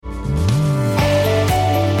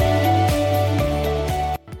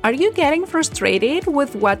Are you getting frustrated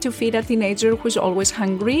with what to feed a teenager who's always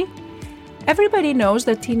hungry? Everybody knows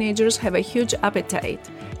that teenagers have a huge appetite.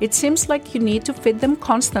 It seems like you need to feed them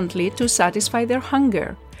constantly to satisfy their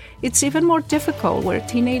hunger. It's even more difficult where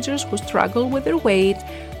teenagers who struggle with their weight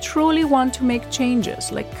truly want to make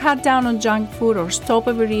changes, like cut down on junk food or stop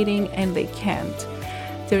overeating, and they can't.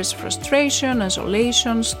 There's frustration,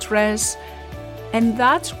 isolation, stress, and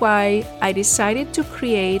that's why I decided to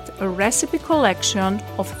create a recipe collection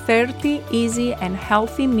of 30 easy and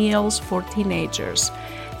healthy meals for teenagers.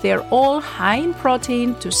 They're all high in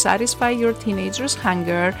protein to satisfy your teenager's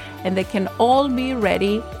hunger, and they can all be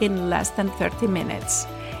ready in less than 30 minutes.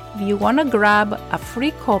 If you want to grab a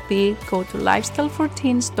free copy, go to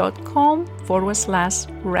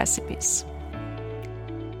lifestyleforteens.com/recipes.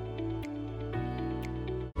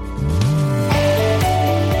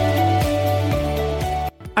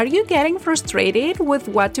 Are you getting frustrated with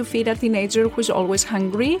what to feed a teenager who's always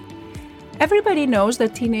hungry? Everybody knows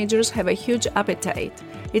that teenagers have a huge appetite.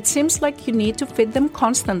 It seems like you need to feed them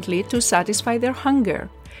constantly to satisfy their hunger.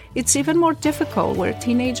 It's even more difficult where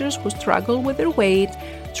teenagers who struggle with their weight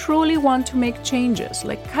truly want to make changes,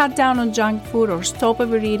 like cut down on junk food or stop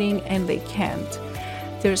overeating, and they can't.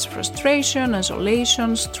 There's frustration,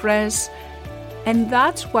 isolation, stress, and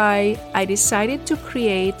that's why I decided to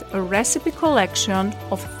create a recipe collection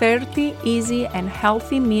of 30 easy and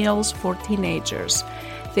healthy meals for teenagers.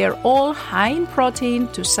 They're all high in protein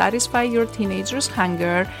to satisfy your teenager's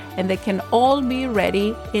hunger, and they can all be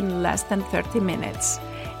ready in less than 30 minutes.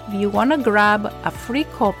 If you want to grab a free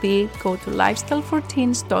copy, go to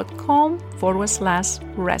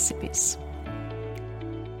lifestyleforteens.com/recipes.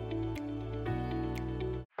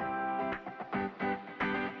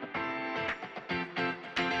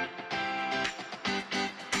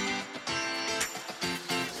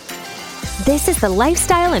 This is the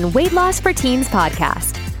Lifestyle and Weight Loss for Teens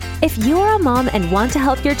podcast. If you're a mom and want to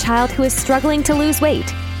help your child who is struggling to lose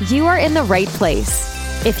weight, you are in the right place.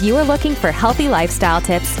 If you are looking for healthy lifestyle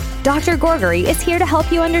tips, Dr. Gorgory is here to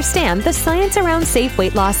help you understand the science around safe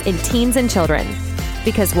weight loss in teens and children.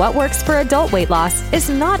 Because what works for adult weight loss is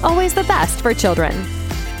not always the best for children.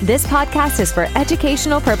 This podcast is for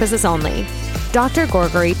educational purposes only. Dr.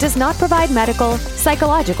 Gorgory does not provide medical,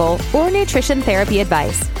 psychological, or nutrition therapy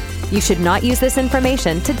advice. You should not use this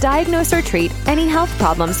information to diagnose or treat any health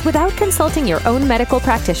problems without consulting your own medical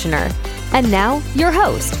practitioner. And now, your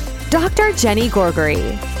host, Dr. Jenny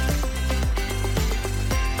Gorgory.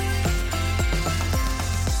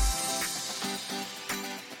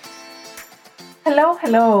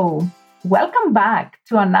 Hello. Welcome back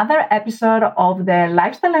to another episode of the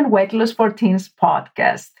Lifestyle and Weight Loss for Teens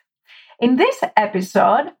podcast. In this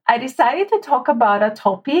episode, I decided to talk about a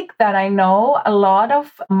topic that I know a lot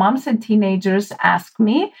of moms and teenagers ask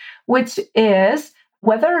me, which is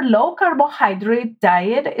whether low carbohydrate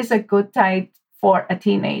diet is a good diet for a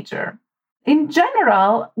teenager. In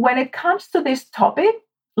general, when it comes to this topic,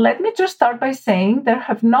 let me just start by saying there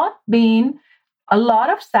have not been a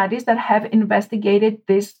lot of studies that have investigated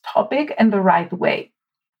this topic in the right way.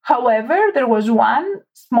 However, there was one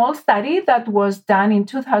small study that was done in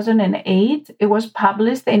 2008. It was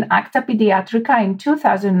published in Acta Pediatrica in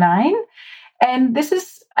 2009. And this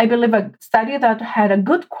is, I believe, a study that had a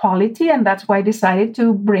good quality, and that's why I decided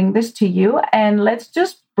to bring this to you. And let's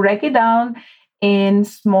just break it down in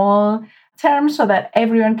small terms so that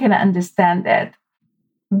everyone can understand it.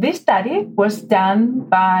 This study was done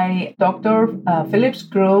by Dr. Philip's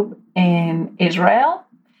group in Israel.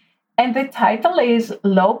 And the title is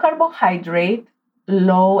Low Carbohydrate,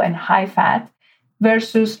 Low and High Fat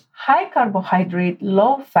versus High Carbohydrate,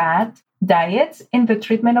 Low Fat Diets in the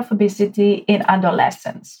Treatment of Obesity in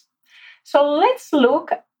Adolescents. So let's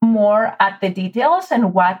look more at the details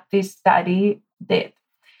and what this study did.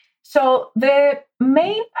 So the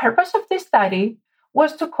main purpose of this study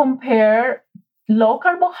was to compare low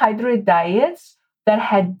carbohydrate diets that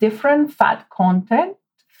had different fat content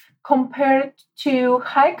compared to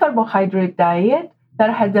high carbohydrate diet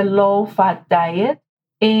that had a low fat diet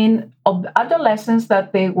in adolescents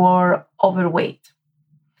that they were overweight.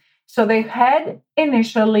 So they had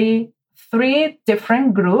initially 3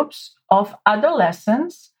 different groups of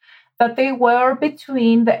adolescents that they were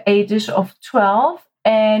between the ages of 12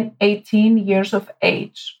 and 18 years of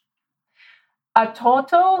age. A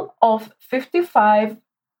total of 55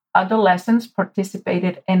 adolescents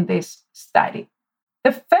participated in this study.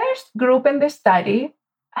 The first group in the study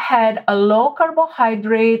had a low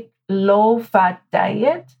carbohydrate, low fat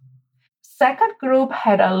diet. Second group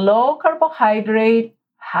had a low carbohydrate,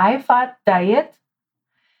 high fat diet.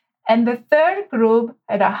 And the third group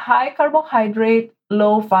had a high carbohydrate,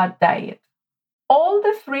 low fat diet. all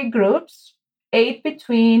the three groups ate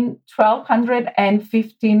between 1,200 and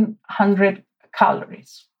 1,500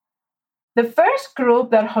 calories. The first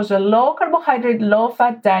group that has a low carbohydrate, low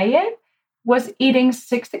fat diet was eating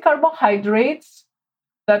 60 carbohydrates.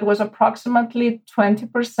 That was approximately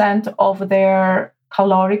 20% of their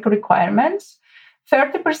caloric requirements,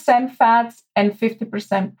 30% fats, and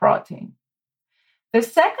 50% protein. The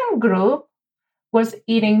second group was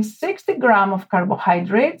eating 60 grams of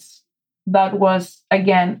carbohydrates. That was,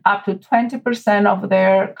 again, up to 20% of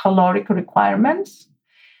their caloric requirements,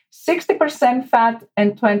 60% fat,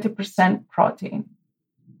 and 20% protein.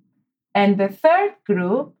 And the third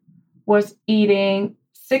group was eating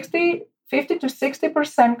 50 to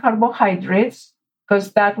 60% carbohydrates,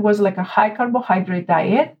 because that was like a high carbohydrate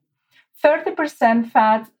diet, 30%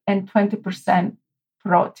 fat, and 20%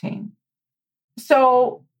 protein.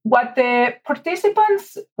 So what the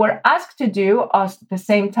participants were asked to do at the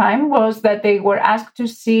same time was that they were asked to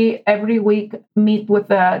see every week, meet with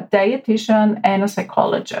a dietitian and a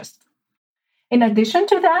psychologist. In addition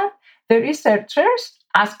to that, the researchers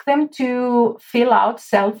asked them to fill out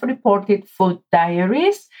self-reported food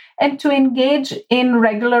diaries and to engage in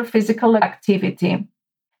regular physical activity.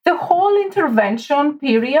 The whole intervention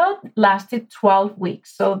period lasted 12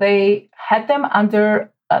 weeks. So they had them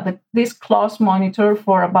under this close monitor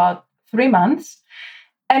for about 3 months.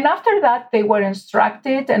 And after that, they were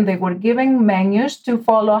instructed and they were given menus to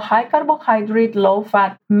follow a high carbohydrate, low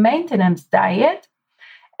fat maintenance diet.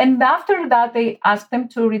 And after that, they asked them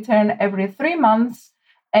to return every 3 months,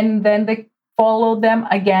 and then they followed them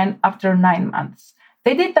again after 9 months.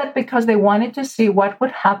 They did that because they wanted to see what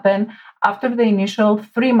would happen after the initial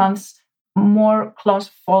 3 months more close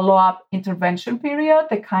follow-up intervention period.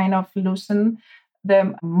 They kind of loosened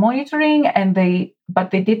the monitoring,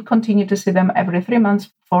 but they did continue to see them every 3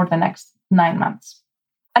 months for the next 9 months.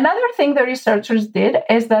 Another thing the researchers did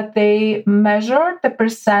is that they measured the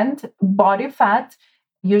percent body fat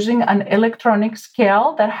using an electronic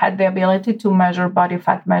scale that had the ability to measure body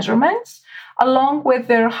fat measurements, along with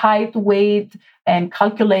their height, weight, and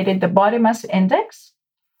calculated the body mass index.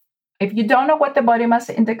 If you don't know what the body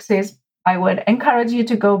mass index is, I would encourage you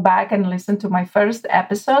to go back and listen to my first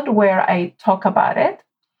episode where I talk about it.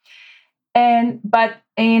 But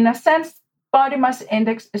in a sense, body mass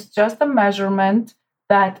index is just a measurement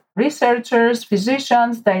that researchers,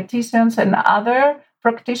 physicians, dietitians, and other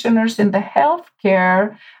practitioners in the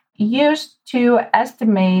healthcare use to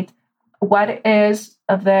estimate what is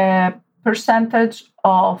the percentage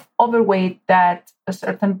of overweight that a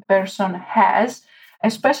certain person has,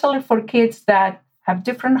 especially for kids that have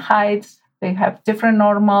different heights, they have different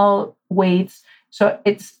normal weights. So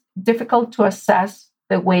it's difficult to assess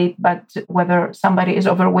the weight, but whether somebody is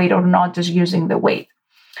overweight or not, just using the weight.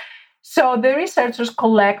 So the researchers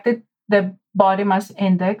collected the body mass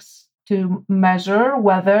index to measure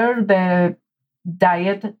whether the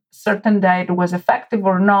certain diet was effective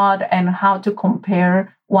or not, and how to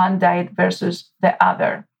compare one diet versus the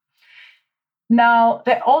other. Now,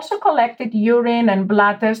 they also collected urine and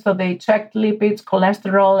blood tests, so they checked lipids,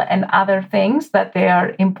 cholesterol, and other things that they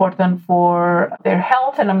are important for their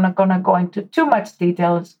health. And I'm not going to go into too much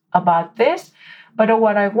details about this. But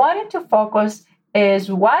what I wanted to focus is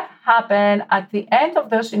what happened at the end of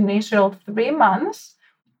those initial 3 months,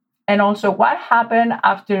 and also what happened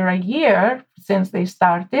after a year since they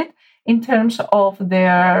started in terms of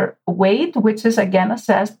their weight, which is again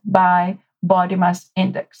assessed by body mass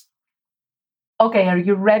index. Okay, are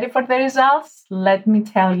you ready for the results? Let me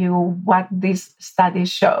tell you what this study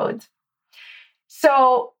showed.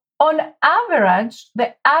 So on average,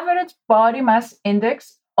 the average body mass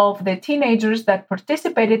index of the teenagers that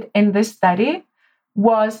participated in this study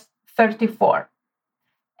was 34.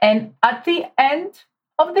 And at the end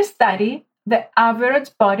of the study, the average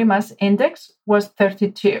body mass index was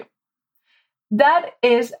 32. That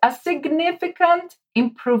is a significant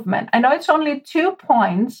improvement. I know it's only 2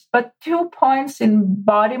 points, but 2 points in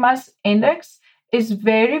body mass index is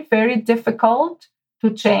very, very difficult to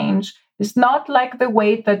change. It's not like the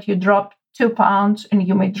weight that you drop 2 pounds and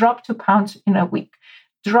you may drop 2 pounds in a week.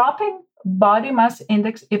 Dropping body mass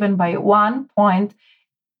index even by 1 point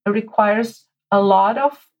requires a lot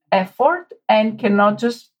of effort and cannot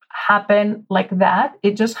just happen like that.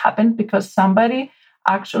 It just happened because somebody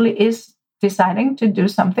actually is deciding to do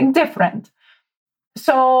something different.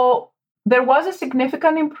 So there was a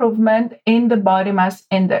significant improvement in the body mass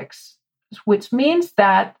index, which means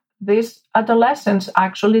that these adolescents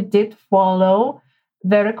actually did follow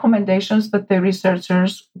the recommendations that the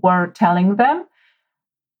researchers were telling them.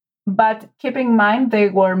 But keep in mind, they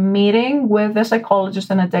were meeting with a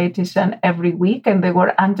psychologist and a dietitian every week, and they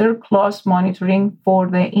were under close monitoring for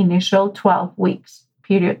the initial 12 weeks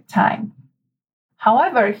period time.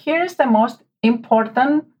 However, here's the most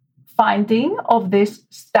important finding of this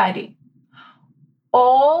study.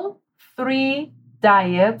 All three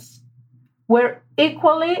diets were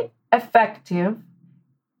equally effective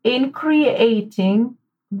in creating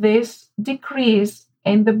this decrease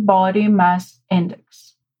in the body mass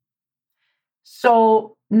index.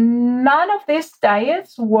 So none of these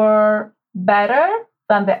diets were better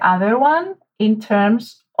than the other one in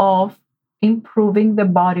terms of improving the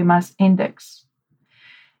body mass index.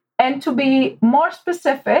 And to be more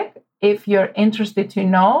specific, if you're interested to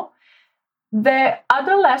know, the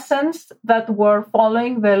adolescents that were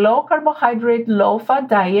following the low carbohydrate, low fat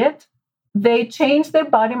diet, they changed their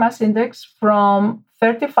body mass index from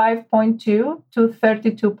 35.2 to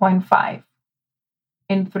 32.5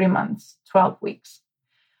 in 3 months, 12 weeks.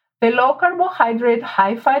 The low carbohydrate,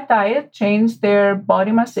 high fat diet changed their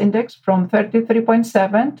body mass index from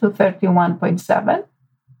 33.7 to 31.7.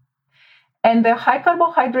 And the high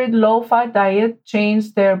carbohydrate, low fat diet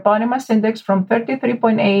changed their body mass index from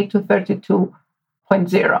 33.8 to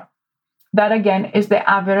 32.0. That again is the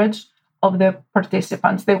average of the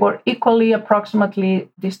participants. They were equally approximately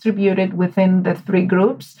distributed within the three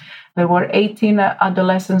groups. There were 18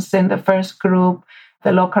 adolescents in the first group,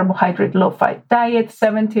 the low carbohydrate, low fat diet,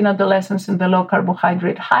 17 adolescents in the low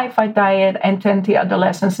carbohydrate, high fat diet, and 20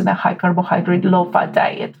 adolescents in the high carbohydrate, low fat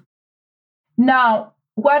diet. Now,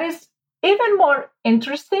 what is even more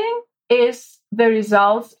interesting is the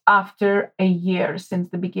results after a year since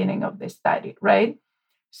the beginning of the study, right?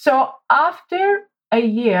 So after a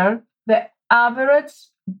year, the average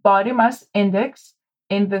body mass index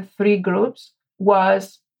in the three groups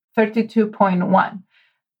was 32.1.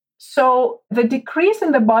 So the decrease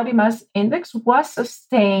in the body mass index was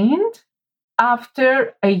sustained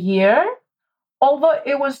after a year, although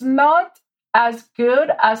it was not as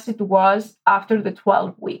good as it was after the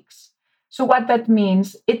 12 weeks. So what that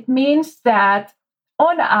means? It means that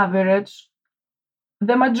on average,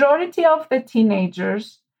 the majority of the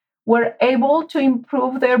teenagers were able to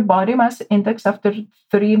improve their body mass index after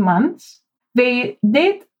 3 months. They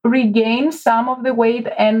did regain some of the weight,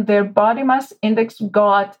 and their body mass index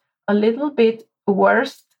got a little bit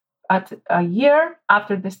worse at a year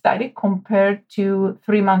after the study compared to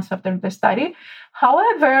 3 months after the study.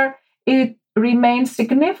 However, it remains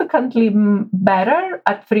significantly better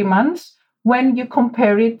at 3 months when you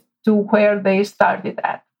compare it to where they started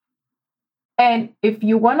at. And if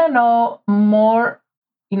you want to know more,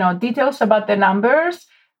 details about the numbers,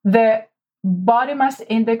 the body mass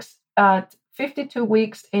index at 52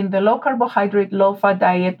 weeks in the low carbohydrate, low fat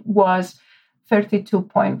diet was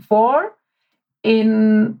 32.4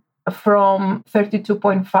 from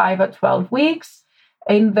 32.5 at 12 weeks.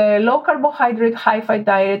 In the low carbohydrate, high fat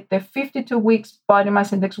diet, the 52 weeks body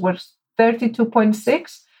mass index was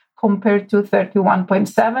 32.6 compared to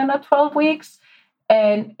 31.7 at 12 weeks.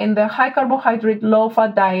 And in the high carbohydrate, low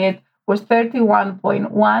fat diet was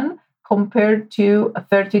 31.1 compared to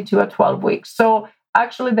 32 at 12 weeks. So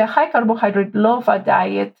actually the high carbohydrate, low fat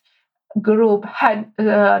diet group had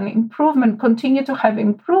an improvement, continued to have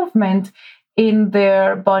improvement in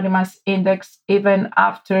their body mass index even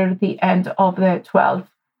after the end of the 12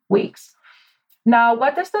 weeks. Now,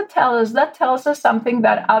 what does that tell us? That tells us something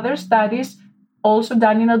that other studies also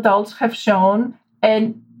done in adults have shown,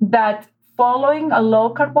 and that following a low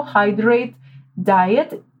carbohydrate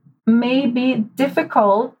diet may be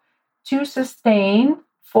difficult to sustain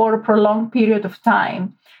for a prolonged period of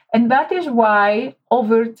time. And that is why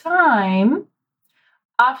over time,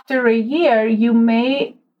 after a year, you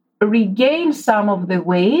may regain some of the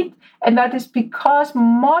weight. And that is because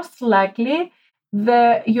most likely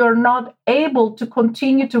you're not able to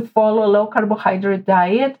continue to follow a low carbohydrate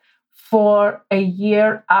diet for a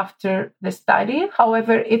year after the study.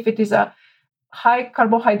 However, if it is a high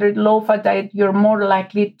carbohydrate, low fat diet, you're more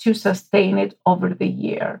likely to sustain it over the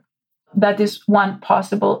year. That is one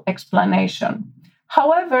possible explanation.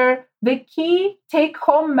 However, the key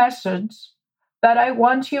take-home message that I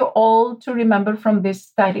want you all to remember from this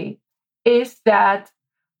study is that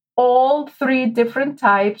all three different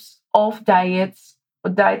types of diets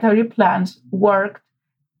or dietary plans worked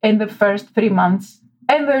in the first 3 months,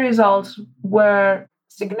 and the results were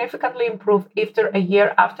significantly improved after a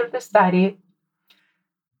year after the study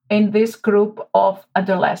in this group of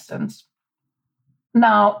adolescents.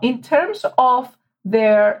 Now, in terms of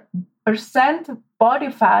their percent body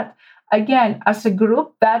fat, again, as a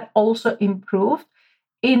group, that also improved.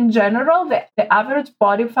 In general, the average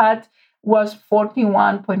body fat was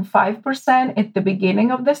 41.5% at the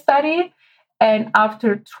beginning of the study. And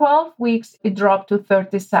after 12 weeks, it dropped to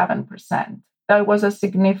 37%. That was a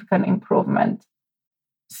significant improvement.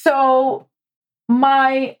 So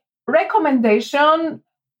my recommendation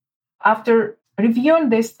after reviewing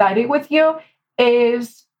this study with you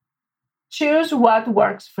is choose what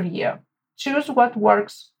works for you. Choose what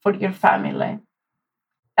works for your family.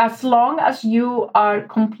 As long as you are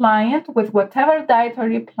compliant with whatever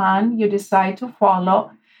dietary plan you decide to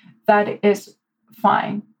follow, that is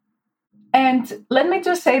fine. And let me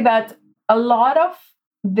just say that a lot of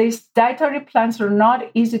these dietary plans are not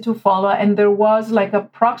easy to follow. And there was like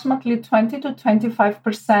approximately 20 to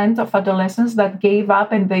 25% of adolescents that gave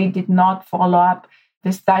up and they did not follow up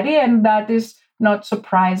the study. And that is not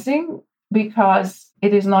surprising because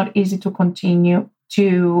it is not easy to continue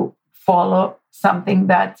to follow something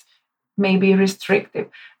that may be restrictive.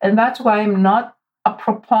 And that's why I'm not a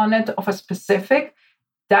proponent of a specific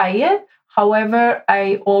diet. However,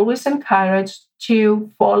 I always encourage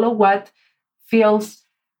to follow what feels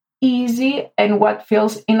easy and what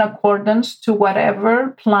feels in accordance to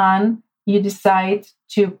whatever plan you decide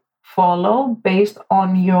to follow based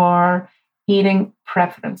on your eating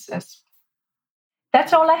preferences.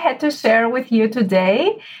 That's all I had to share with you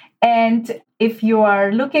today. And if you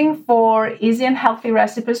are looking for easy and healthy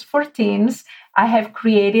recipes for teens, I have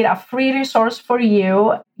created a free resource for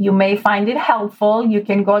you. You may find it helpful. You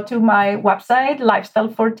can go to my website,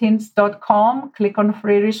 lifestyleforteens.com, click on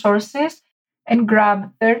free resources, and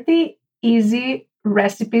grab 30 easy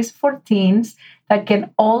recipes for teens that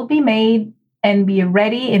can all be made and be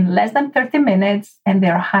ready in less than 30 minutes, and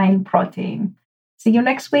they're high in protein. See you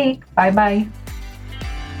next week. Bye-bye.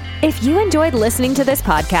 If you enjoyed listening to this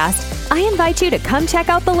podcast, I invite you to come check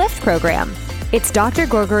out the LIFT program. It's Dr.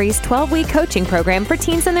 Gorgory's 12-week coaching program for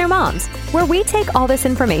teens and their moms, where we take all this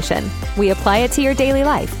information, we apply it to your daily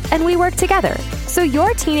life, and we work together so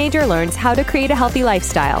your teenager learns how to create a healthy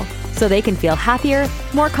lifestyle so they can feel happier,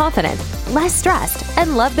 more confident, less stressed,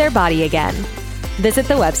 and love their body again. Visit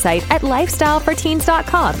the website at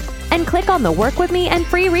lifestyleforteens.com and click on the Work With Me and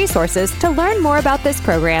free resources to learn more about this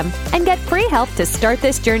program and get free help to start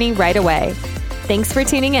this journey right away. Thanks for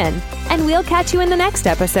tuning in, and we'll catch you in the next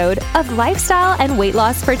episode of Lifestyle and Weight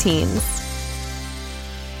Loss for Teens.